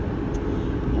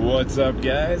What's up,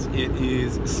 guys? It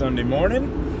is Sunday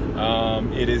morning.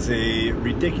 It is a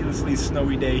ridiculously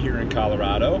snowy day here in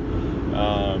Colorado.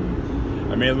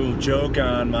 I made a little joke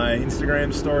on my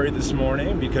Instagram story this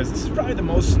morning because this is probably the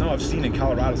most snow I've seen in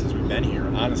Colorado since we've been here,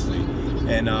 honestly.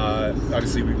 And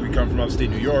obviously we come from upstate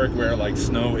New York where like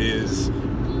snow is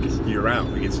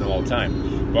year-round. We get snow all the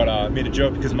time. But I made a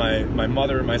joke because my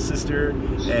mother, my sister,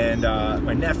 and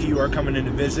my nephew are coming in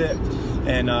to visit,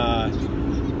 and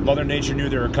Mother Nature knew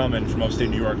they were coming from upstate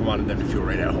New York and wanted them to feel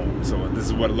right at home. So this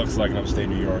is what it looks like in upstate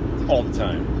New York all the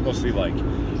time. Mostly like,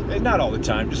 not all the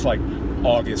time, just like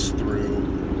August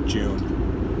through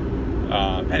June.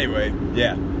 Anyway,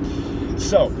 yeah.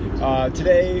 So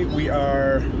today we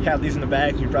are, Hadley's in the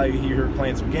back. You probably hear her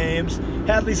playing some games.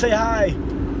 Hadley, say hi.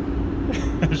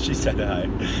 She said hi.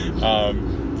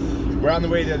 We're on the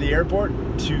way to the airport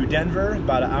to Denver,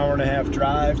 about an hour and a half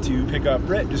drive to pick up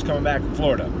Britt, just coming back from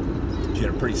Florida. She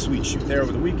had a pretty sweet shoot there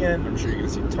over the weekend. I'm sure you're going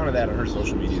to see a ton of that on her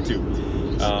social media too,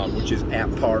 which is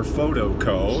at Par Photo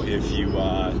Co. If you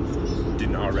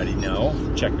didn't already know,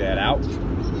 check that out.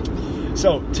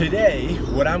 So today,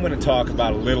 what I'm going to talk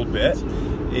about a little bit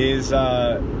is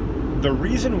the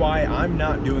reason why I'm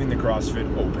not doing the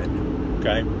CrossFit Open,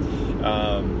 okay?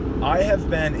 I have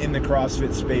been in the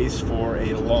CrossFit space for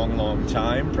a long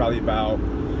time, probably about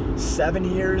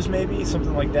 7 years maybe,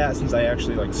 something like that, since I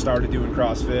actually like started doing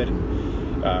CrossFit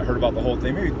and heard about the whole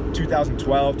thing, maybe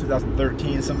 2012,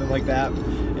 2013, something like that.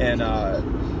 And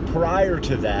prior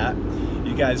to that,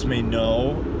 you guys may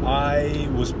know, I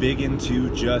was big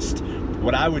into just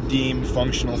what I would deem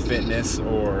functional fitness,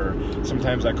 or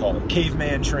sometimes I call it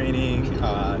caveman training,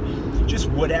 just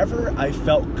whatever I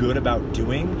felt good about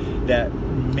doing that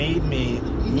made me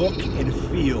look and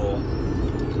feel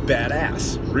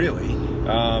badass, really.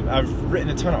 I've written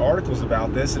a ton of articles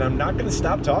about this, and I'm not going to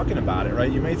stop talking about it,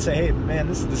 right? You may say, hey, man,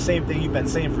 this is the same thing you've been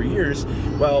saying for years.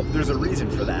 Well, there's a reason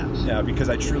for that, because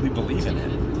I truly believe in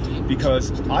it.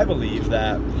 Because I believe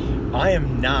that I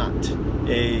am not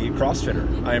a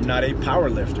CrossFitter. I am not a power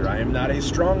lifter. I am not a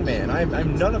strongman.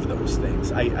 I'm none of those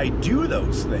things. I do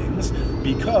those things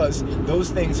because those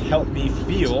things help me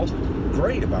feel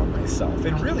great about myself.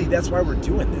 And really, that's why we're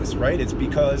doing this, right? It's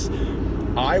because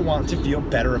I want to feel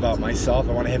better about myself.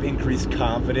 I want to have increased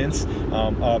confidence,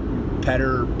 a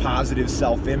better positive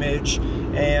self-image,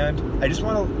 and I just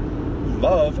want to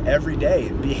love every day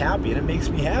and be happy, and it makes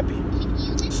me happy.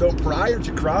 So prior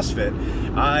to CrossFit,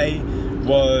 I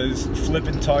was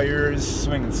flipping tires,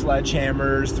 swinging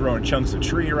sledgehammers, throwing chunks of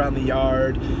tree around the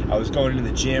yard. I was going into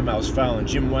the gym. I was following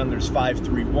Jim Wendler's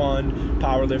 531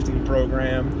 powerlifting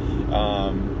program.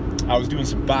 I was doing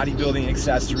some bodybuilding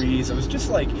accessories. I was just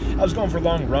like, I was going for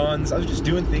long runs. I was just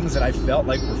doing things that I felt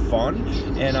like were fun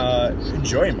and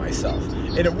enjoying myself.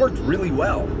 And it worked really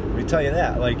well, let me tell you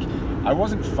that. Like, I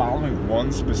wasn't following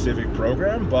one specific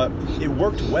program, but it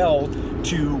worked well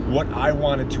to what I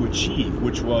wanted to achieve,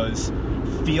 which was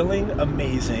feeling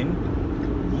amazing,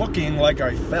 looking like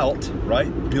I felt,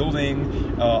 right?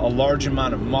 Building a large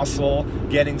amount of muscle,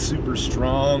 getting super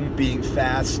strong, being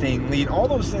fast, staying lean. All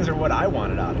those things are what I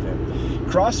wanted out of it.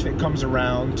 CrossFit comes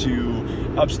around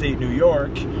to upstate New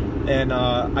York, and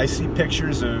I see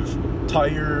pictures of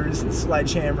tires and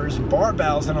sledgehammers and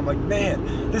barbells, and I'm like,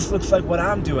 man, this looks like what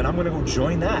I'm doing. I'm gonna go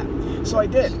join that. So I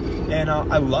did, and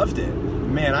I loved it.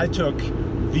 Man, I took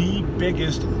the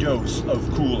biggest dose of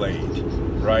Kool-Aid,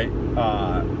 right?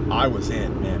 I was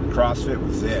in, man. CrossFit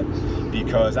was it,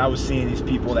 because I was seeing these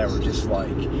people that were just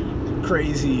like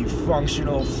crazy,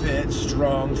 functional, fit,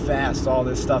 strong, fast, all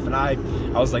this stuff, and I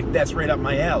was like, that's right up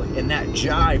my alley, and that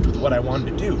jived with what I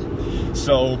wanted to do.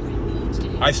 So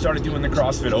I started doing the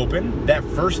CrossFit Open that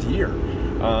first year.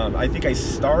 I think I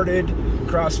started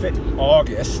CrossFit in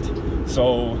August,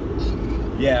 so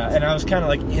yeah, and I was kind of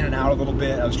like in and out a little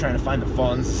bit. I was trying to find the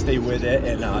funds to stay with it,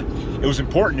 and it was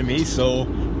important to me, so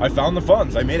I found the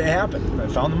funds. I made it happen. I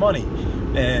found the money,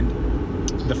 and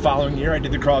the following year I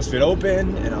did the CrossFit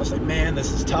Open, and I was like, man,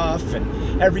 this is tough.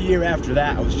 And every year after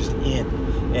that, I was just in,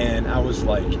 and I was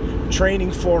like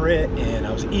training for it, and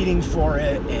I was eating for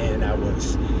it, and I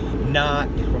was not,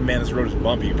 oh man, this road is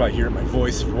bumpy. You can probably hear it in my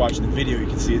voice. If you're watching the video, you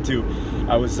can see it too.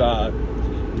 I was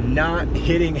not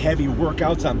hitting heavy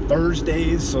workouts on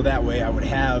Thursdays, so that way I would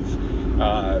have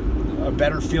a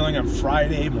better feeling on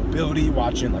Friday, mobility,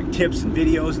 watching like tips and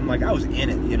videos, and like I was in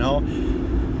it, you know.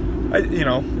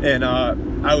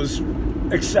 I was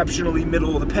exceptionally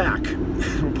middle of the pack,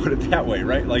 we'll put it that way,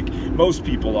 right? Like most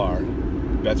people are.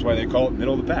 That's why they call it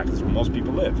middle of the pack. That's where most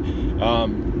people live.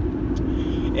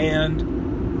 And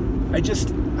I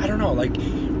don't know, like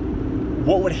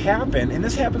what would happen, and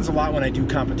this happens a lot when I do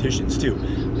competitions too,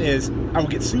 is I would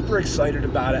get super excited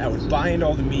about it. I would buy into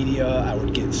all the media. I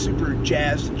would get super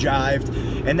jazzed, jived,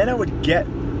 and then I would get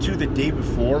to the day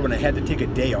before when I had to take a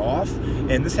day off,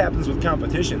 and this happens with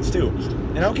competitions too,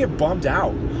 and I'll get bummed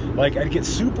out. Like, I'd get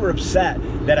super upset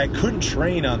that I couldn't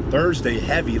train on Thursday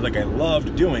heavy like I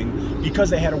loved doing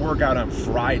because I had to work out on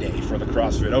Friday for the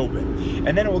CrossFit Open.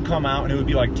 And then it would come out and it would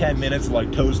be like 10 minutes of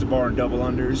like toes to bar and double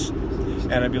unders.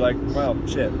 And I'd be like, well,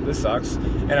 shit, this sucks.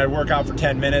 And I'd work out for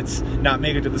 10 minutes, not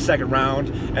make it to the second round,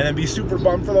 and then be super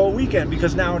bummed for the whole weekend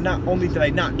because now not only did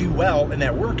I not do well in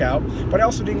that workout, but I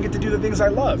also didn't get to do the things I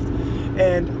loved.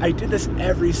 And I did this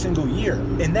every single year.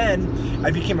 And then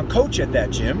I became a coach at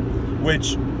that gym,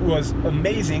 which was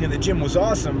amazing, and the gym was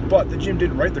awesome, but the gym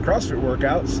didn't write the CrossFit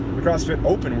workouts, the CrossFit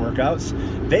Open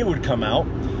workouts. They would come out,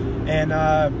 and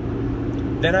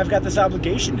then I've got this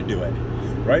obligation to do it,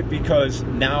 right? Because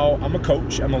now I'm a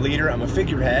coach, I'm a leader, I'm a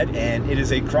figurehead, and it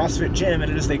is a CrossFit gym,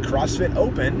 and it is a CrossFit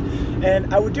Open,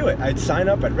 and I would do it. I'd sign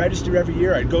up, I'd register every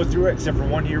year, I'd go through it, except for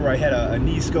one year where I had a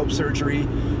knee scope surgery.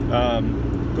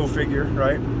 Go figure,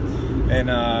 right? And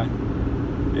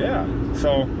yeah,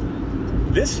 so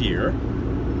this year,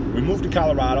 we moved to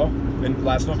Colorado in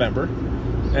last November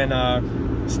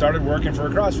and started working for a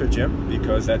CrossFit gym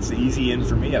because that's the easy in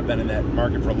for me. I've been in that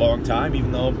market for a long time,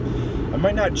 even though I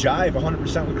might not jive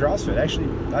 100% with CrossFit. Actually,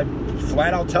 I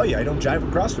flat out tell you, I don't jive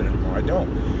with CrossFit anymore. I don't.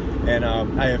 And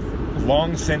I have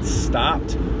long since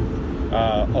stopped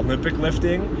Olympic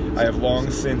lifting. I have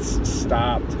long since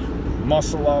stopped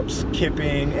muscle ups,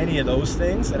 kipping, any of those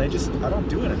things, and I don't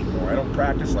do it anymore. I don't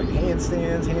practice like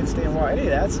handstands, handstand walk, any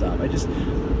of that stuff.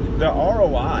 The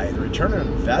ROI, the return on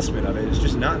investment of it is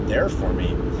just not there for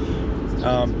me.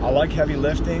 I like heavy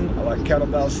lifting, I like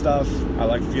kettlebell stuff, I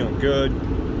like feeling good,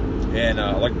 and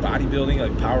I like bodybuilding, I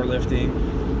like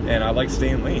powerlifting, and I like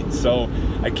staying lean. So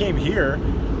I came here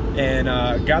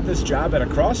and got this job at a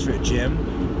CrossFit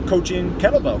gym coaching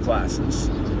kettlebell classes,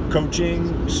 coaching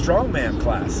strongman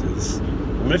classes,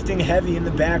 lifting heavy in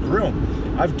the back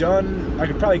room. I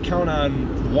could probably count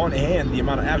on one hand the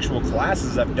amount of actual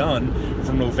classes I've done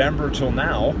from November till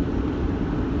now,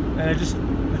 and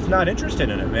it's not interested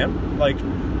in it, man. Like,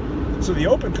 so the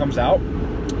Open comes out,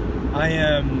 I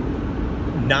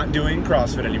am not doing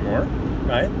CrossFit anymore,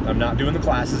 right? I'm not doing the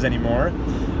classes anymore.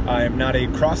 I am not a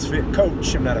CrossFit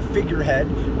coach. I'm not a figurehead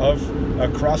of a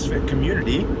CrossFit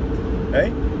community,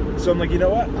 okay? So I'm like, you know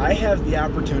what? I have the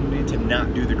opportunity to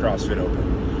not do the CrossFit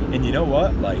Open. And you know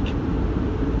what? Like,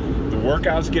 the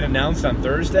workouts get announced on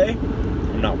Thursday.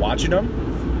 I'm not watching them.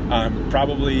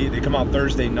 They come out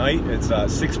Thursday night. It's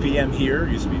 6 p.m. here.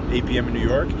 It used to be 8 p.m. in New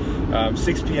York.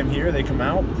 6 p.m. here, they come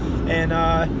out. And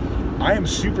I am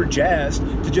super jazzed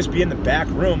to just be in the back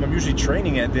room. I'm usually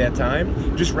training at that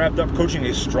time. Just wrapped up coaching a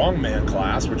strongman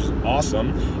class, which is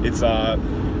awesome. It's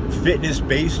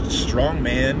fitness-based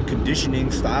strongman conditioning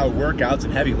style workouts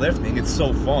and heavy lifting. It's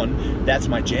so fun. That's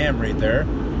my jam right there.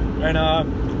 And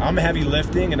I'm heavy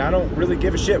lifting, and I don't really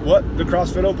give a shit what the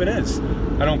CrossFit Open is.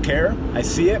 I don't care. I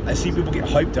see it. I see people get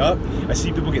hyped up. I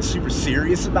see people get super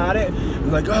serious about it.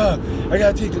 They're like, oh, I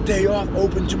gotta take the day off,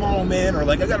 Open tomorrow, man. Or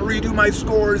like, I gotta redo my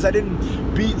scores. I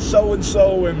didn't beat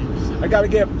so-and-so, and I gotta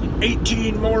get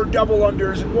 18 more double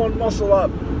unders and 1 muscle up.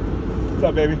 What's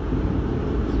up, baby?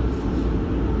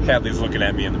 Hadley's looking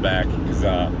at me in the back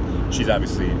because she's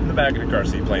obviously in the back of the car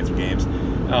seat playing some games.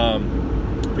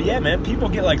 But yeah, man, people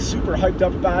get like super hyped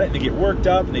up about it, and they get worked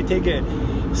up, and they take it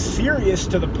serious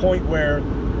to the point where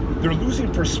they're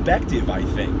losing perspective, I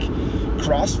think.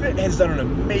 CrossFit has done an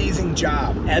amazing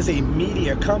job as a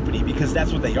media company, because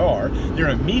that's what they are. They're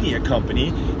a media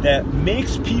company that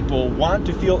makes people want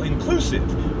to feel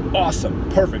inclusive. Awesome,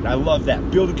 perfect, I love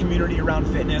that. Build a community around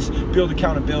fitness, build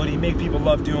accountability, make people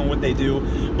love doing what they do.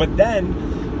 But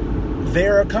then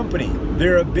they're a company,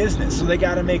 they're a business, so they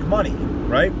gotta make money,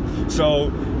 right? So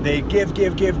they give,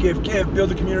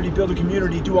 build a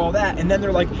community, do all that, and then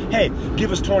they're like, hey,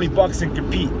 give us $20 and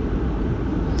compete.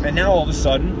 And now all of a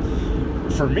sudden,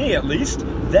 for me at least,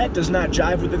 that does not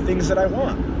jive with the things that I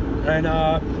want.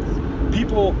 And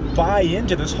people buy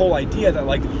into this whole idea that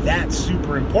like that's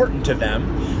super important to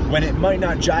them, when it might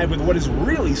not jive with what is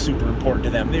really super important to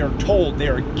them. They are told, they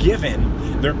are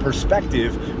given their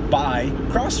perspective by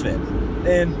CrossFit.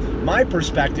 And my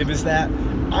perspective is that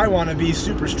I want to be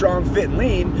super strong, fit, and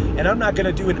lean, and I'm not going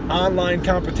to do an online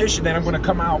competition that I'm going to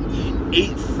come out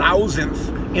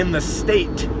 8,000th in the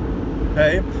state,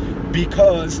 okay?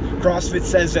 Because CrossFit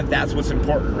says that that's what's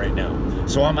important right now.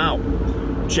 So I'm out,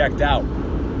 checked out.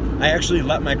 I actually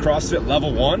let my CrossFit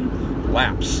level 1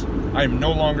 lapse. I am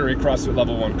no longer a CrossFit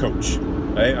level 1 coach.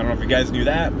 Right? I don't know if you guys knew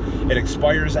that. It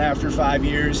expires after 5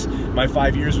 years. My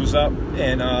 5 years was up,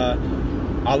 and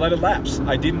I let it lapse.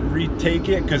 I didn't retake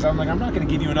it because I'm like, I'm not going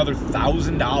to give you another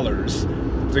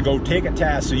 $1,000 to go take a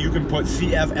test so you can put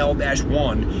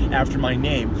CFL-1 after my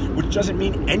name, which doesn't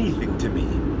mean anything to me.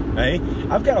 Right?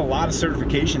 I've got a lot of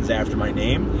certifications after my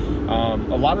name. A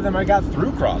lot of them I got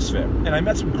through CrossFit, and I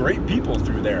met some great people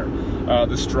through there.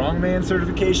 The Strongman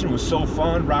certification was so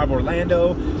fun. Rob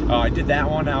Orlando, I did that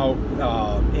one out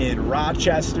in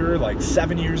Rochester like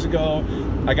 7 years ago.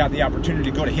 I got the opportunity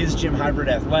to go to his gym, Hybrid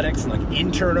Athletics, and like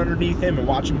intern underneath him and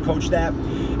watch him coach that.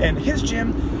 And his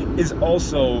gym is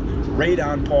also right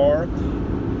on par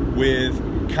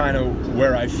with kind of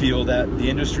where I feel that the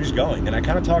industry's going. And I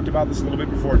kind of talked about this a little bit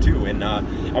before too, and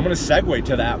I'm going to segue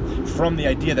to that from the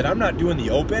idea that I'm not doing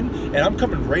the open, and I'm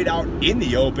coming right out in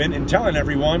the open and telling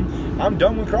everyone I'm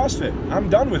done with CrossFit. I'm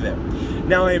done with it.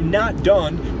 Now, I am not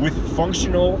done with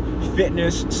functional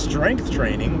fitness strength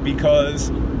training,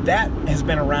 because that has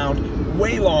been around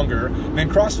way longer than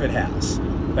CrossFit has.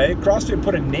 Right? CrossFit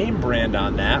put a name brand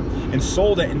on that and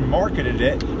sold it and marketed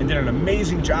it and did an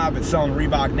amazing job at selling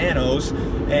Reebok Nanos,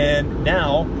 and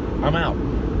now I'm out.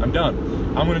 I'm done.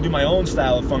 I'm going to do my own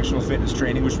style of functional fitness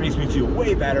training, which makes me feel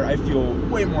way better. I feel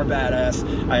way more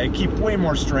badass. I keep way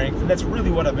more strength, and that's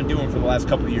really what I've been doing for the last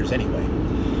couple of years anyway.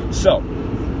 So,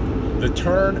 the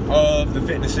turn of the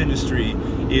fitness industry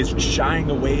is shying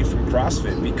away from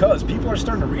CrossFit because people are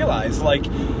starting to realize, like,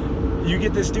 you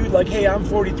get this dude like, hey, I'm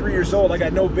 43 years old. I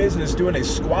got no business doing a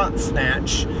squat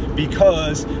snatch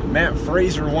because Matt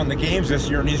Fraser won the games this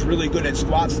year and he's really good at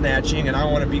squat snatching, and I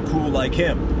want to be cool like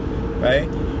him, right?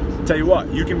 Tell you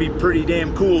what, you can be pretty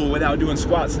damn cool without doing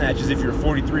squat snatches if you're a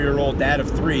 43-year-old dad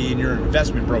of 3 and you're an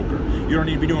investment broker. You don't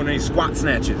need to be doing any squat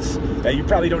snatches. You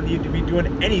probably don't need to be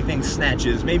doing anything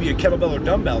snatches, maybe a kettlebell or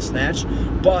dumbbell snatch,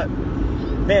 but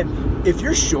man, if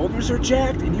your shoulders are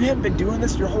jacked and you haven't been doing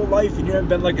this your whole life and you haven't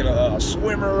been like a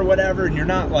swimmer or whatever, and you're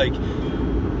not like,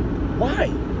 why?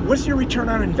 What's your return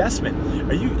on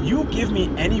investment? You give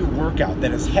me any workout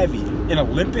that is heavy in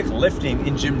Olympic lifting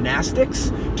and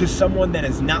gymnastics to someone that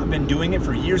has not been doing it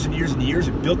for years and years and years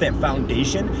and built that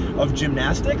foundation of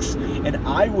gymnastics, and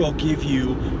I will give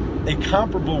you a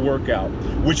comparable workout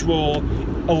which will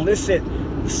elicit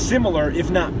similar, if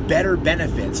not better,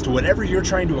 benefits to whatever you're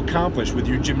trying to accomplish with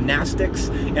your gymnastics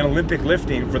and Olympic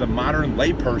lifting for the modern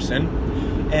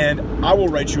layperson, and I will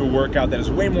write you a workout that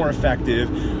is way more effective,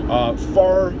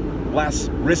 far less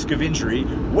risk of injury,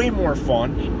 way more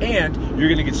fun, and you're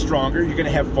going to get stronger, you're going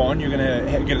to have fun, you're going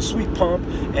to get a sweet pump,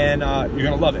 and you're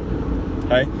going to love it.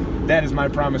 Okay? That is my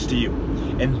promise to you.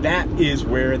 And that is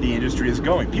where the industry is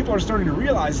going. People are starting to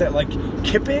realize that, like,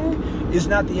 kipping is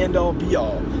not the end-all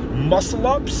be-all.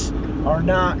 Muscle-ups are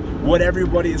not what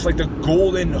everybody, it's like the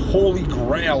golden holy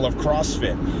grail of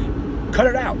CrossFit. Cut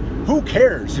it out. Who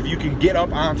cares if you can get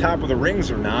up on top of the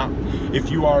rings or not? If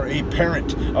you are a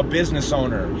parent, a business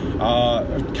owner,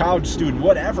 a college student,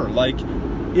 whatever, like,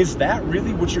 is that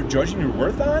really what you're judging your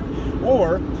worth on?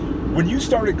 Or when you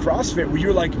started CrossFit, where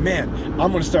you're like, man,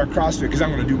 I'm going to start CrossFit because I'm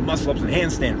going to do muscle-ups and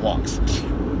handstand walks.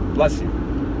 Bless you.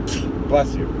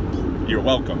 Bless you. You're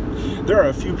welcome. There are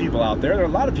a few people out there, there are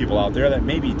a lot of people out there that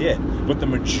maybe did, but the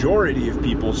majority of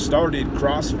people started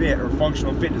CrossFit or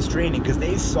functional fitness training because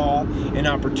they saw an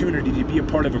opportunity to be a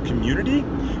part of a community,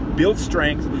 build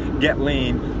strength, get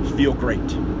lean, feel great.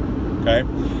 Okay?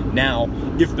 Now,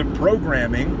 if the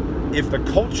programming, if the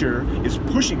culture is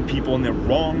pushing people in the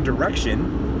wrong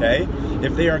direction, okay,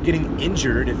 if they are getting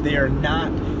injured, if they are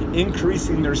not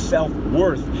increasing their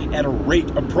self-worth at a rate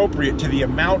appropriate to the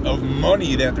amount of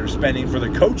money that they're spending for the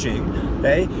coaching,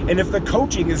 okay, and if the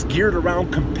coaching is geared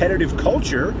around competitive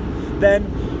culture,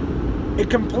 then it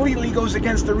completely goes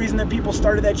against the reason that people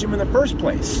started that gym in the first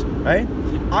place, right?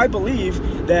 I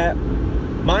believe that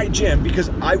my gym, because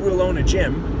I will own a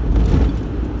gym,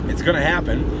 it's going to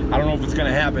happen. I don't know if it's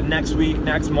going to happen next week,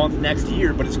 next month, next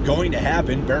year, but it's going to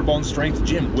happen. Bare Bones Strength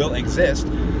Gym will exist.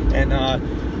 And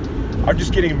I'm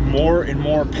just getting more and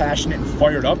more passionate and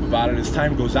fired up about it as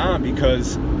time goes on,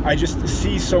 because I just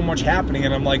see so much happening,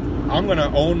 and I'm like, I'm going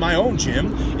to own my own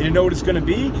gym. And you know what it's going to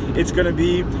be? It's going to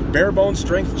be Bare Bones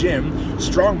Strength Gym,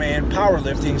 strongman,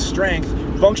 powerlifting, strength,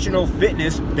 functional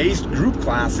fitness based group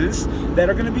classes that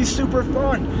are going to be super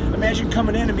fun. Imagine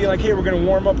coming in and be like, hey, we're going to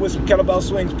warm up with some kettlebell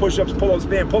swings, push-ups, pull-ups,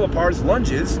 band pull-aparts,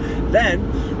 lunges.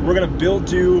 Then we're going to build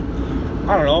to,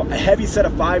 I don't know, a heavy set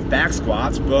of 5 back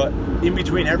squats, but in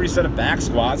between every set of back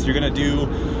squats, you're going to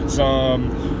do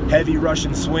some heavy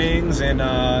Russian swings and,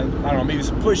 I don't know, maybe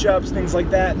some push-ups, things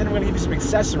like that. And then I'm going to give you some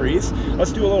accessories.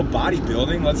 Let's do a little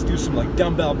bodybuilding. Let's do some, like,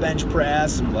 dumbbell bench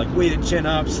press, some, like, weighted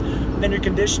chin-ups. And then your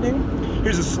conditioning,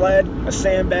 Here's a sled, a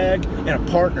sandbag, and a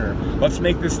partner. Let's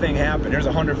make this thing happen. Here's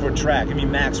a 100-foot track. Give me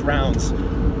max rounds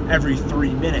every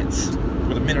 3 minutes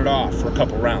with a minute off for a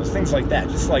couple rounds. Things like that.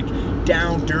 Just like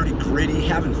down, dirty, gritty,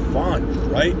 having fun,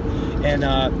 right? And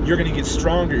you're going to get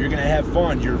stronger. You're going to have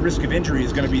fun. Your risk of injury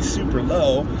is going to be super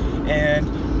low.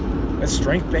 And it's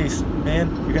strength-based, man.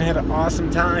 You're going to have an awesome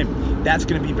time. That's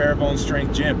going to be bare bones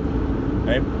strength gym.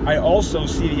 Right? I also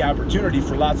see the opportunity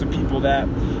for lots of people that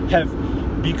have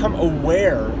become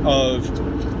aware of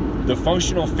the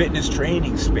functional fitness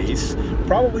training space,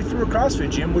 probably through a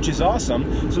CrossFit gym, which is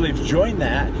awesome. So they've joined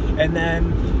that, and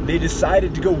then they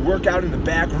decided to go work out in the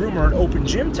back room or at open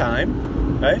gym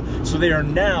time, right? So they are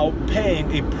now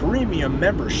paying a premium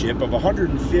membership of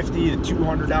 $150 to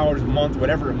 $200 a month,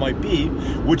 whatever it might be,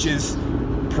 which is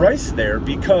priced there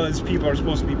because people are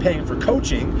supposed to be paying for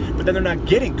coaching, but then they're not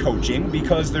getting coaching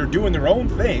because they're doing their own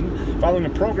thing, following a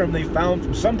program they found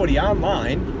from somebody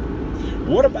online.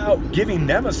 What about giving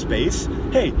them a space?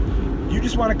 Hey, you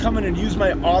just want to come in and use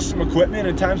my awesome equipment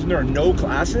at times when there are no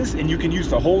classes, and you can use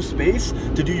the whole space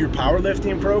to do your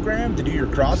powerlifting program, to do your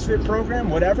CrossFit program,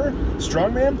 whatever,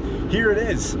 strongman, here it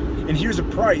is. And here's a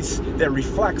price that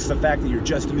reflects the fact that you're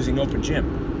just using open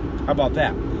gym. How about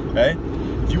that, okay?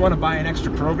 If you want to buy an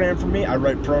extra program from me, I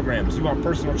write programs. You want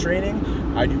personal training?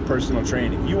 I do personal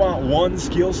training. You want one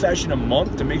skill session a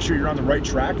month to make sure you're on the right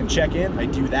track and check in? I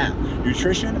do that.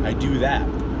 Nutrition? I do that,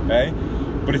 okay?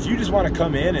 But if you just want to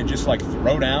come in and just like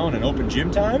throw down an open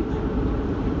gym time,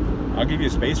 I'll give you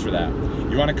a space for that.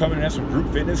 You want to come in and have some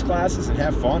group fitness classes and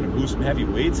have fun and move some heavy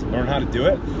weights, learn how to do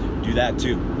it, do that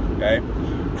too, okay?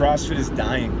 CrossFit is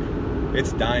dying.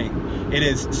 It's dying. It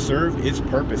has served its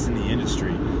purpose in the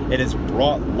industry. It has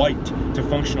brought light to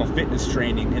functional fitness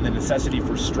training and the necessity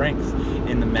for strength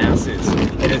in the masses.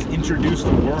 It has introduced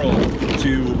the world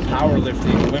to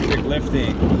powerlifting, Olympic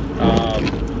lifting.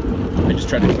 I just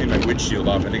tried to clean my windshield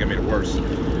off. I think I made it worse.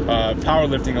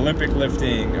 Powerlifting, Olympic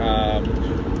lifting,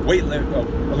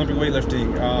 Olympic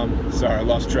weightlifting. Sorry, I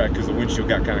lost track because the windshield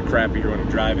got kind of crappy here when I'm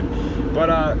driving. But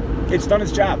it's done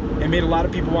its job. It made a lot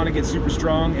of people want to get super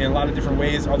strong in a lot of different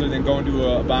ways other than going to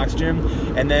a box gym.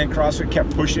 And then CrossFit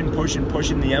kept pushing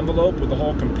the envelope with the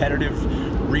whole competitive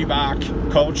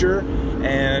Reebok culture.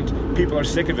 And people are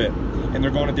sick of it. And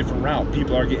they're going a different route.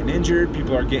 People are getting injured.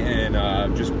 People are getting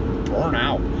just burnt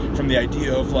out from the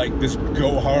idea of like this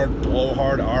go hard, blow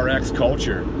hard RX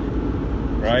culture.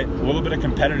 Right? A little bit of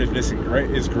competitiveness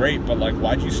is great, but like,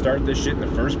 why'd you start this shit in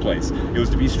the first place? It was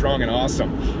to be strong and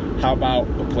awesome. How about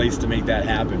a place to make that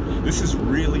happen? This is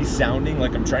really sounding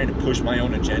like I'm trying to push my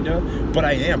own agenda, but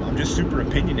I am. I'm just super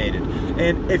opinionated.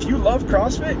 And if you love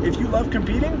CrossFit, if you love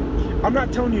competing, I'm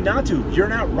not telling you not to. You're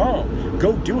not wrong.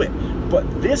 Go do it.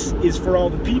 But this is for all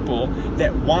the people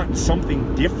that want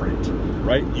something different,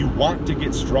 right? You want to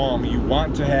get strong. You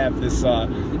want to have this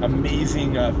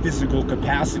amazing physical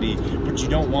capacity, but you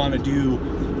don't want to do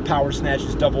power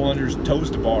snatches, double unders, toes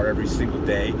to bar every single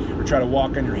day, or try to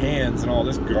walk on your hands and all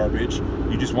this garbage.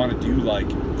 You just want to do like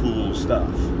cool stuff,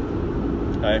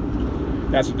 okay?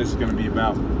 That's what this is going to be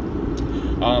about.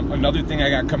 Another thing I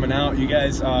got coming out, you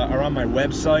guys are on my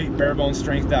website,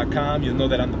 barebonestrength.com. You'll know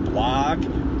that on the blog.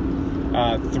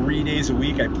 3 days a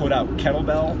week I put out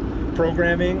kettlebell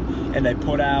programming, and I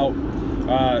put out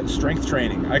strength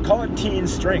training. I call it teen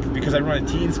strength because I run a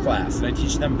teens class and I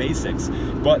teach them basics,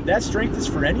 but that strength is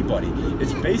for anybody.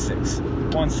 It's basics.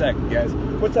 1 second, guys.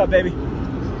 What's up, baby?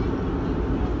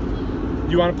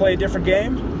 You want to play a different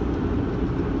game?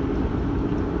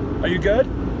 Are you good?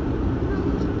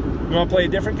 You want to play a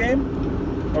different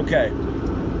game? Okay.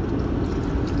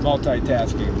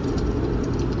 Multitasking.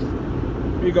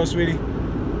 Here you go, sweetie.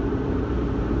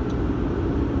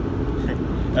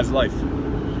 That's life.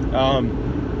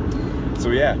 So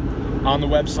yeah, on the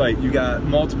website you got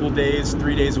multiple days,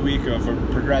 3 days a week of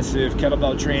progressive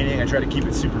kettlebell training. I try to keep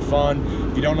it super fun.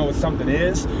 If you don't know what something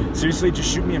is, seriously, just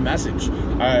shoot me a message.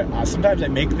 Sometimes I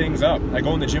make things up. I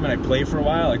go in the gym and I play for a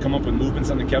while. I come up with movements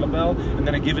on the kettlebell, and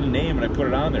then I give it a name and I put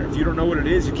it on there. If you don't know what it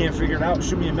is, you can't figure it out,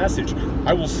 shoot me a message.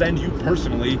 I will send you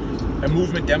personally a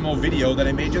movement demo video that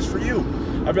I made just for you.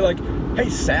 I'll be like, hey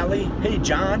Sally, hey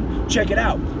John, check it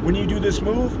out. When you do this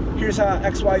move, here's how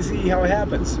XYZ, how it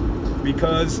happens.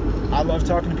 Because I love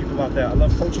talking to people about that. I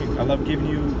love coaching. I love giving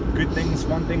you good things,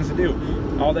 fun things to do.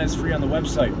 All that's free on the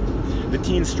website. The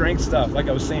teen strength stuff, like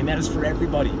I was saying, that is for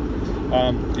everybody.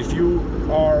 If you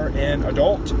are an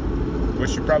adult,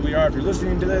 which you probably are if you're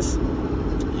listening to this,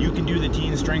 you can do the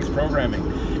teen strength programming.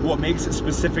 What makes it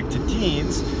specific to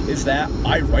teens is that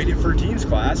I write it for a teens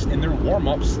class, and their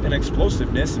warm-ups and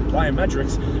explosiveness and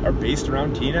plyometrics are based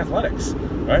around teen athletics.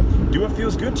 Right? Do what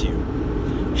feels good to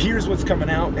you. here's what's coming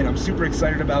out, and I'm super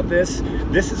excited about this.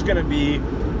 This is gonna be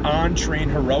on Train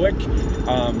Heroic.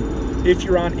 If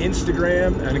you're on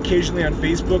Instagram and occasionally on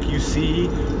Facebook, you see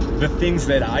the things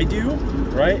that I do,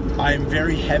 right? I'm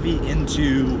very heavy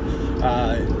into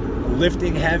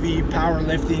lifting heavy,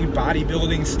 powerlifting,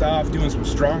 bodybuilding stuff, doing some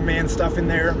strongman stuff in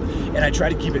there, and I try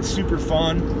to keep it super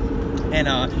fun. And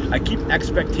I keep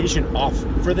expectation off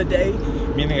for the day,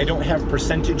 meaning I don't have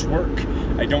percentage work.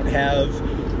 I don't have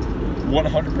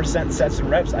 100% sets and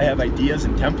reps. I have ideas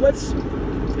and templates.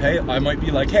 Hey, I might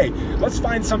be like, hey, let's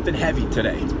find something heavy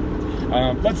today.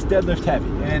 Let's deadlift heavy.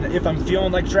 And if I'm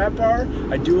feeling like trap bar,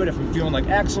 I do it. If I'm feeling like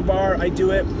axle bar, I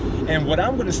do it. And what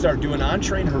I'm gonna start doing on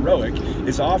Train Heroic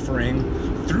is offering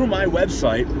through my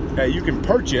website, you can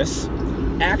purchase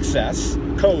access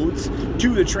codes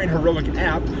to the Train Heroic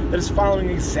app that is following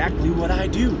exactly what I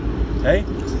do, okay?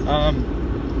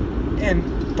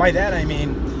 And by that I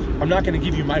mean, I'm not gonna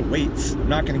give you my weights, I'm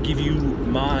not gonna give you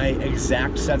my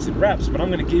exact sets and reps, but I'm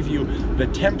gonna give you the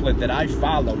template that I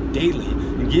follow daily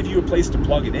and give you a place to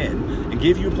plug it in and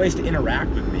give you a place to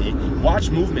interact with me, watch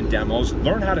movement demos,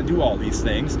 learn how to do all these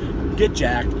things, get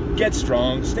jacked, get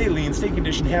strong, stay lean, stay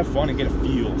conditioned, have fun, and get a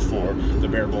feel for the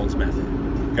bare bones method,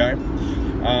 okay?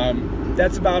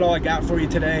 That's about all I got for you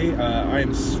today. I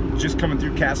am just coming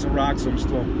through Castle Rock, so I'm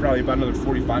still probably about another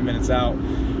 45 minutes out.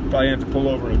 Probably have to pull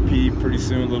over and pee pretty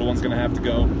soon. Little one's gonna have to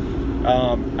go.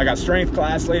 I got strength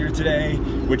class later today,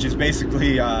 which is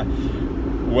basically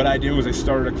what I do is I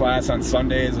started a class on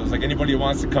Sundays. I was like, anybody who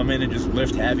wants to come in and just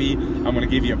lift heavy, I'm gonna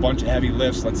give you a bunch of heavy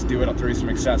lifts. Let's do it. I'll throw you some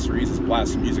accessories. Let's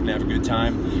blast some music and have a good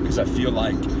time, because I feel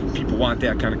like people want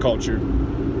that kind of culture.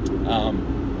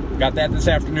 Got that this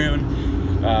afternoon.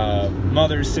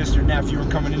 Mother, sister, nephew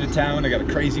are coming into town. I got a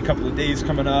crazy couple of days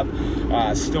coming up.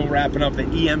 Still wrapping up the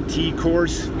EMT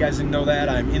course. If you guys didn't know that,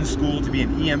 I'm in school to be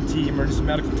an EMT, emergency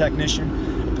medical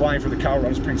technician, applying for the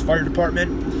Colorado Springs Fire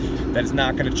Department. That is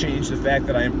not going to change the fact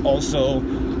that I am also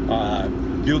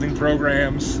building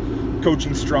programs,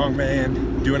 coaching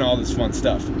strongman, doing all this fun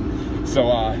stuff. So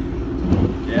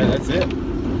yeah, that's it.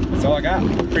 That's all I got.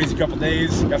 Crazy couple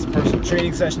days. Got some personal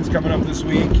training sessions coming up this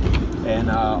week, and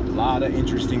a lot of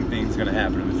interesting things going to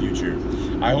happen in the future.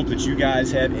 I hope that you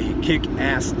guys have a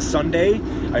kick-ass Sunday.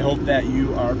 I hope that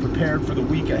you are prepared for the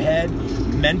week ahead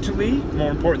mentally, more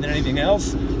important than anything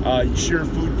else. Sure,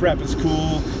 food prep is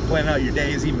cool. Planning out your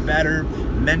day is even better.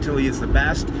 Mentally is the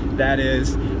best. That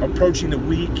is approaching the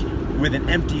week with an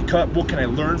empty cup. What can I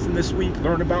learn from this week?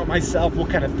 Learn about myself. What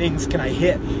kind of things can I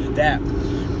hit that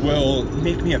will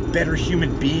make me a better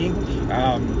human being?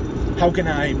 How can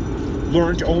I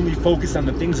learn to only focus on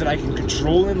the things that I can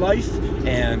control in life?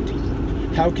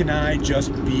 And how can I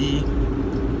just be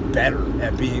better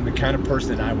at being the kind of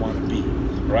person that I want to be,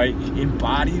 right?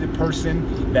 Embody the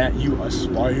person that you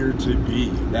aspire to be.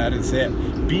 That is it.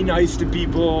 Be nice to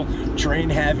people, train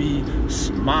heavy,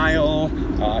 smile,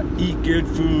 eat good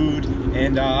food,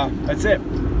 and that's it.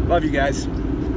 Love you guys.